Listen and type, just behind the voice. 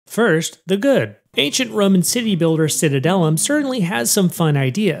First, the good. Ancient Roman city builder Citadelum certainly has some fun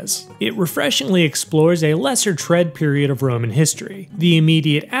ideas. It refreshingly explores a lesser tread period of Roman history, the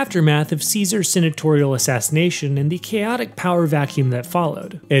immediate aftermath of Caesar's senatorial assassination and the chaotic power vacuum that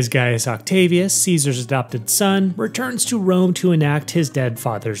followed, as Gaius Octavius, Caesar's adopted son, returns to Rome to enact his dead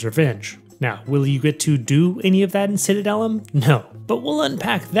father's revenge. Now, will you get to do any of that in Citadelum? No, but we'll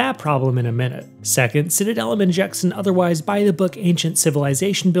unpack that problem in a minute. Second, Citadelum injects an otherwise by-the-book ancient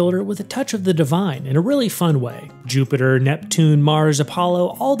civilization builder with a touch of the divine in a really fun way. Jupiter, Neptune, Mars,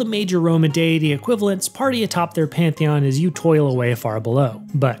 Apollo, all the major Roman deity equivalents party atop their pantheon as you toil away far below.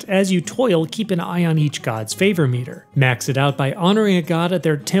 But as you toil, keep an eye on each god's favor meter. Max it out by honoring a god at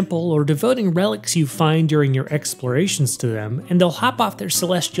their temple or devoting relics you find during your explorations to them, and they'll hop off their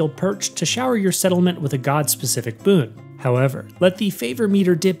celestial perch to shower your settlement with a god-specific boon. However, let the favor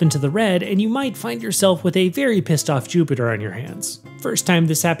meter dip into the red and you might find yourself with a very pissed off Jupiter on your hands. First time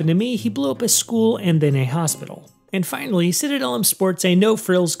this happened to me, he blew up a school and then a hospital. And finally, Citadelum sports a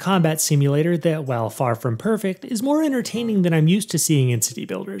no-frills combat simulator that, while far from perfect, is more entertaining than I'm used to seeing in city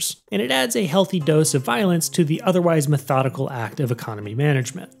builders, and it adds a healthy dose of violence to the otherwise methodical act of economy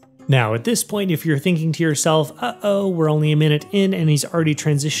management. Now, at this point, if you're thinking to yourself, uh-oh, we're only a minute in and he's already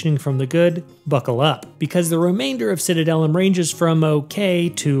transitioning from the good, buckle up, because the remainder of Citadelum ranges from okay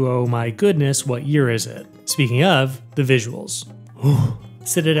to oh my goodness, what year is it? Speaking of, the visuals.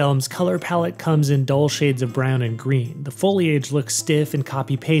 Citadelum's color palette comes in dull shades of brown and green. The foliage looks stiff and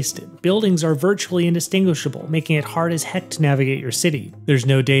copy-pasted. Buildings are virtually indistinguishable, making it hard as heck to navigate your city. There's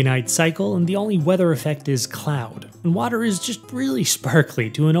no day-night cycle, and the only weather effect is cloud. And water is just really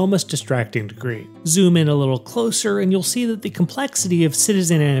sparkly to an almost distracting degree. Zoom in a little closer, and you'll see that the complexity of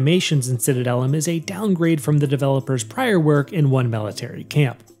citizen animations in Citadelum is a downgrade from the developer's prior work in One Military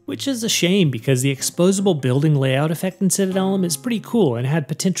Camp. Which is a shame because the exposable building layout effect in Citadelum is pretty cool and had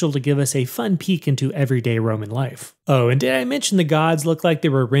potential to give us a fun peek into everyday Roman life. Oh, and did I mention the gods look like they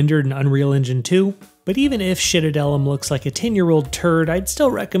were rendered in Unreal Engine 2? But even if Citadelum looks like a 10-year-old turd, I'd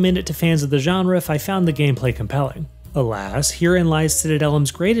still recommend it to fans of the genre if I found the gameplay compelling. Alas, herein lies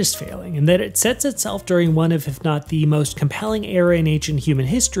Citadelum's greatest failing, in that it sets itself during one of, if not the most compelling era in ancient human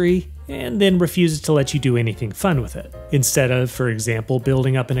history, and then refuses to let you do anything fun with it. Instead of, for example,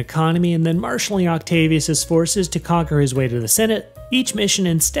 building up an economy and then marshalling Octavius' forces to conquer his way to the Senate, each mission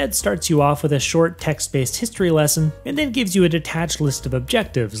instead starts you off with a short text-based history lesson, and then gives you a detached list of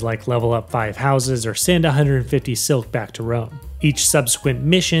objectives like level up 5 houses or send 150 silk back to Rome. Each subsequent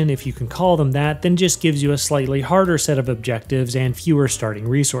mission, if you can call them that, then just gives you a slightly harder set of objectives and fewer starting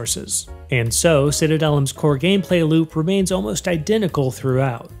resources. And so, Citadelum's core gameplay loop remains almost identical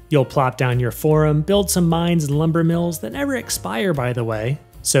throughout. You'll plop down your forum, build some mines and lumber mills that never expire by the way,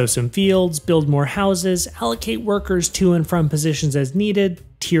 sow some fields, build more houses, allocate workers to and from positions as needed,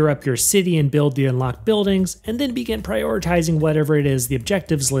 tier up your city and build the unlocked buildings, and then begin prioritizing whatever it is the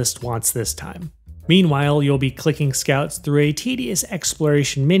objectives list wants this time. Meanwhile, you'll be clicking scouts through a tedious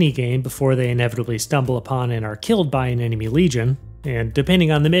exploration minigame before they inevitably stumble upon and are killed by an enemy legion, and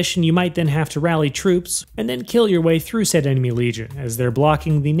depending on the mission, you might then have to rally troops and then kill your way through said enemy legion as they're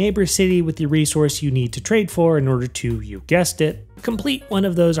blocking the neighbor city with the resource you need to trade for in order to, you guessed it, complete one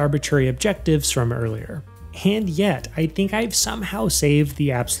of those arbitrary objectives from earlier. And yet, I think I've somehow saved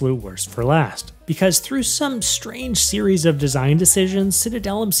the absolute worst for last. Because through some strange series of design decisions,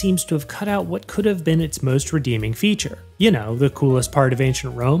 Citadelum seems to have cut out what could have been its most redeeming feature. You know, the coolest part of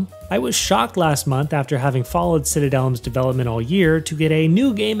ancient Rome. I was shocked last month after having followed Citadelum's development all year to get a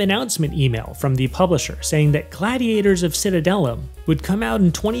new game announcement email from the publisher saying that Gladiators of Citadelum would come out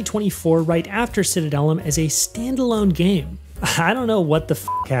in 2024 right after Citadelum as a standalone game. I don't know what the f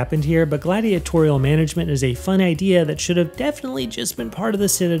happened here, but gladiatorial management is a fun idea that should have definitely just been part of the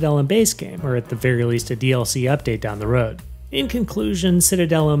Citadelum base game, or at the very least a DLC update down the road. In conclusion,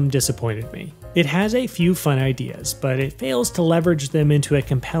 Citadelum disappointed me. It has a few fun ideas, but it fails to leverage them into a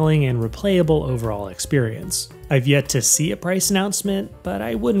compelling and replayable overall experience. I've yet to see a price announcement, but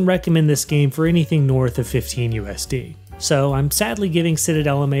I wouldn't recommend this game for anything north of 15 USD. So I'm sadly giving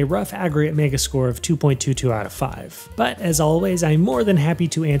Citadelum a rough aggregate megascore of 2.22 out of 5. But as always, I'm more than happy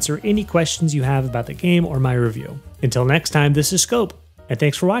to answer any questions you have about the game or my review. Until next time, this is Scope, and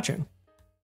thanks for watching.